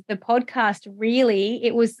of the podcast, really.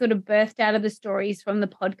 It was sort of birthed out of the stories from the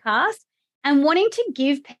podcast and wanting to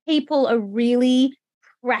give people a really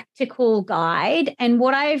practical guide. And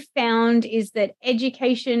what I've found is that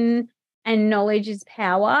education and knowledge is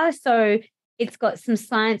power. So it's got some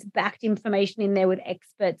science-backed information in there with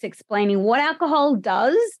experts explaining what alcohol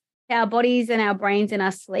does to our bodies and our brains and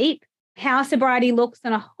our sleep, how sobriety looks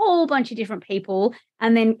on a whole bunch of different people.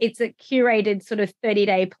 And then it's a curated sort of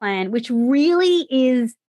 30-day plan, which really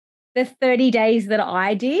is the 30 days that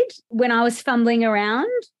I did when I was fumbling around,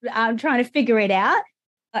 trying to figure it out.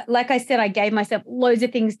 Like I said, I gave myself loads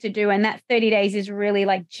of things to do. And that 30 days is really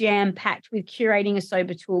like jam-packed with curating a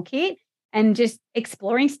sober toolkit and just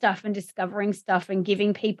exploring stuff and discovering stuff and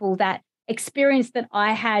giving people that experience that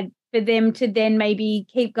I had for them to then maybe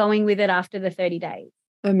keep going with it after the 30 days.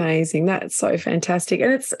 Amazing. That's so fantastic.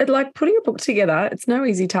 And it's like putting a book together. It's no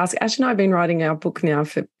easy task. Ash and I have been writing our book now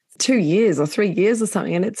for 2 years or 3 years or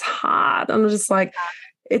something, and it's hard. I'm just like,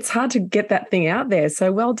 it's hard to get that thing out there.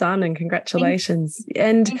 So well done and congratulations.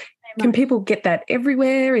 And can people get that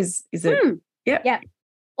everywhere? Is it? Yeah.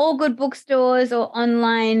 All good bookstores or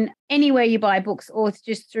online, anywhere you buy books, or it's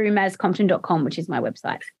just through mazcompton.com, which is my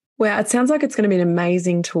website. Well, it sounds like it's going to be an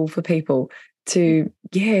amazing tool for people to,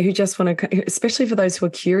 who just want to, especially for those who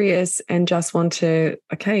are curious and just want to,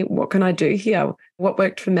 okay, what can I do here? What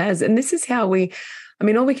worked for Maz? And this is how all we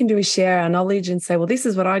can do is share our knowledge and say, well, this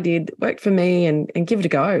is what I did, worked for me, and give it a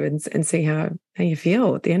go and see how you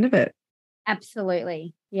feel at the end of it.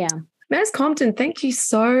 Absolutely. Yeah. Maz Compton, thank you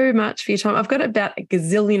so much for your time. I've got about a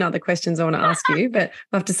gazillion other questions I want to ask you, but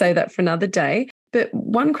I'll have to say that for another day. But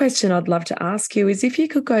one question I'd love to ask you is, if you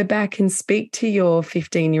could go back and speak to your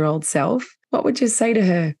 15-year-old self, what would you say to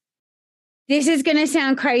her? This is going to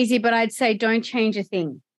sound crazy, but I'd say don't change a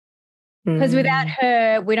thing. Because without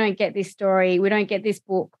her, we don't get this story. We don't get this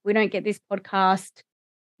book. We don't get this podcast.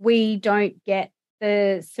 We don't get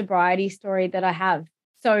the sobriety story that I have.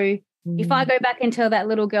 So if I go back and tell that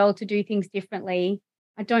little girl to do things differently,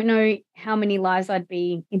 I don't know how many lives I'd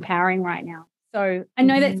be empowering right now. So I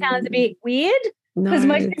know that sounds a bit weird, because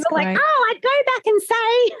most people are like, oh, I'd go back and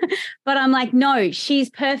say, but I'm like, no, she's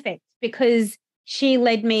perfect because she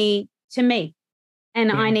led me to me,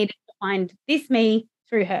 and I needed to find this me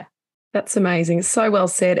through her. That's amazing. It's so well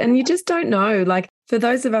said. And you just don't know, like, for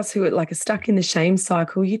those of us who are like stuck in the shame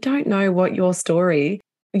cycle, you don't know what your story,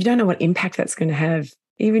 you don't know what impact that's going to have.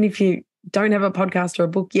 Even if you don't have a podcast or a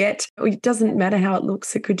book yet, it doesn't matter how it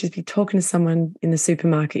looks. It could just be talking to someone in the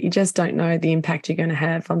supermarket. You just don't know the impact you're going to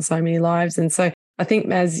have on so many lives. And so I think,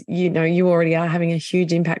 Maz, you already are having a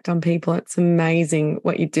huge impact on people. It's amazing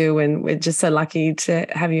what you do, and we're just so lucky to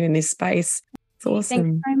have you in this space. It's awesome.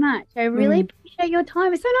 Thank you so much. I really appreciate your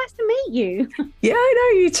time. It's so nice to meet you. Yeah,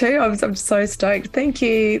 I know, you too. I'm so stoked. Thank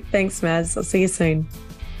you. Thanks, Maz. I'll see you soon.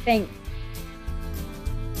 Thanks.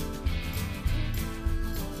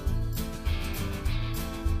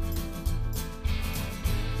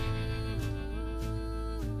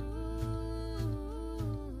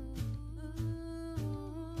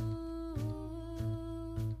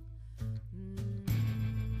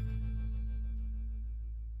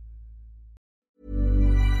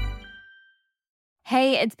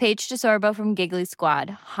 Hey, it's Paige DeSorbo from Giggly Squad.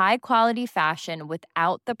 High quality fashion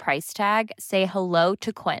without the price tag. Say hello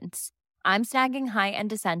to Quince. I'm snagging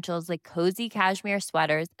high-end essentials like cozy cashmere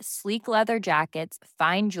sweaters, sleek leather jackets,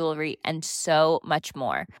 fine jewelry, and so much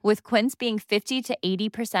more. With Quince being 50 to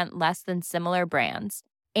 80% less than similar brands.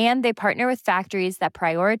 And they partner with factories that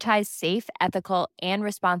prioritize safe, ethical, and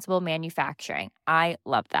responsible manufacturing. I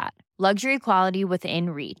love that. Luxury quality within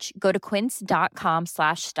reach. Go to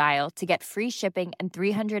quince.com/style to get free shipping and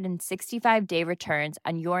 365-day returns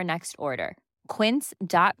on your next order.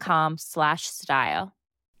 Quince.com/style.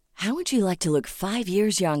 How would you like to look 5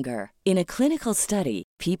 years younger? In a clinical study,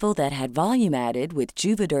 people that had volume added with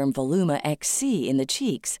Juvederm Voluma XC in the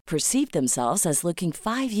cheeks perceived themselves as looking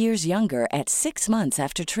 5 years younger at 6 months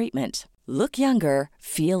after treatment. Look younger,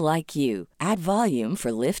 feel like you. Add volume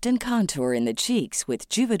for lift and contour in the cheeks with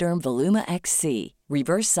Juvederm Voluma XC.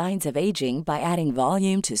 Reverse signs of aging by adding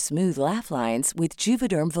volume to smooth laugh lines with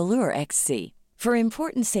Juvederm Volure XC. For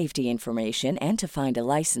important safety information and to find a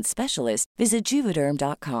licensed specialist, visit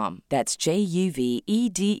Juvederm.com. That's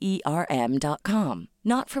JUVEDERM.com.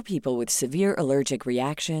 Not for people with severe allergic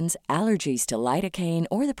reactions, allergies to lidocaine,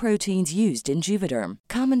 or the proteins used in Juvederm.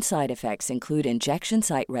 Common side effects include injection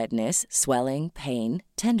site redness, swelling, pain,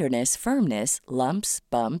 tenderness, firmness, lumps,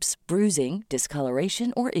 bumps, bruising,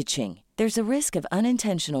 discoloration, or itching. There's a risk of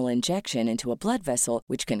unintentional injection into a blood vessel,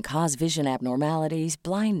 which can cause vision abnormalities,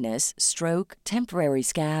 blindness, stroke, temporary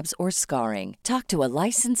scabs, or scarring. Talk to a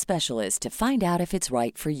licensed specialist to find out if it's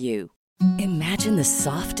right for you. Imagine the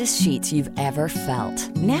softest sheets you've ever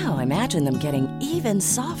felt. Now imagine them getting even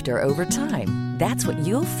softer over time. That's what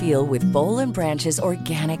you'll feel with Boll & Branch's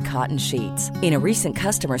organic cotton sheets. In a recent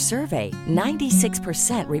customer survey,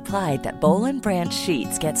 96% replied that Boll & Branch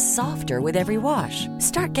sheets get softer with every wash.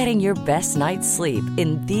 Start getting your best night's sleep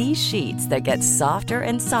in these sheets that get softer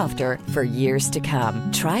and softer for years to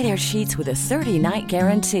come. Try their sheets with a 30-night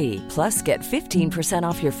guarantee. Plus, get 15%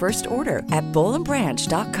 off your first order at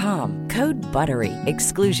bollandbranch.com. Code BUTTERY.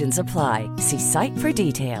 Exclusions apply. See site for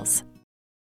details.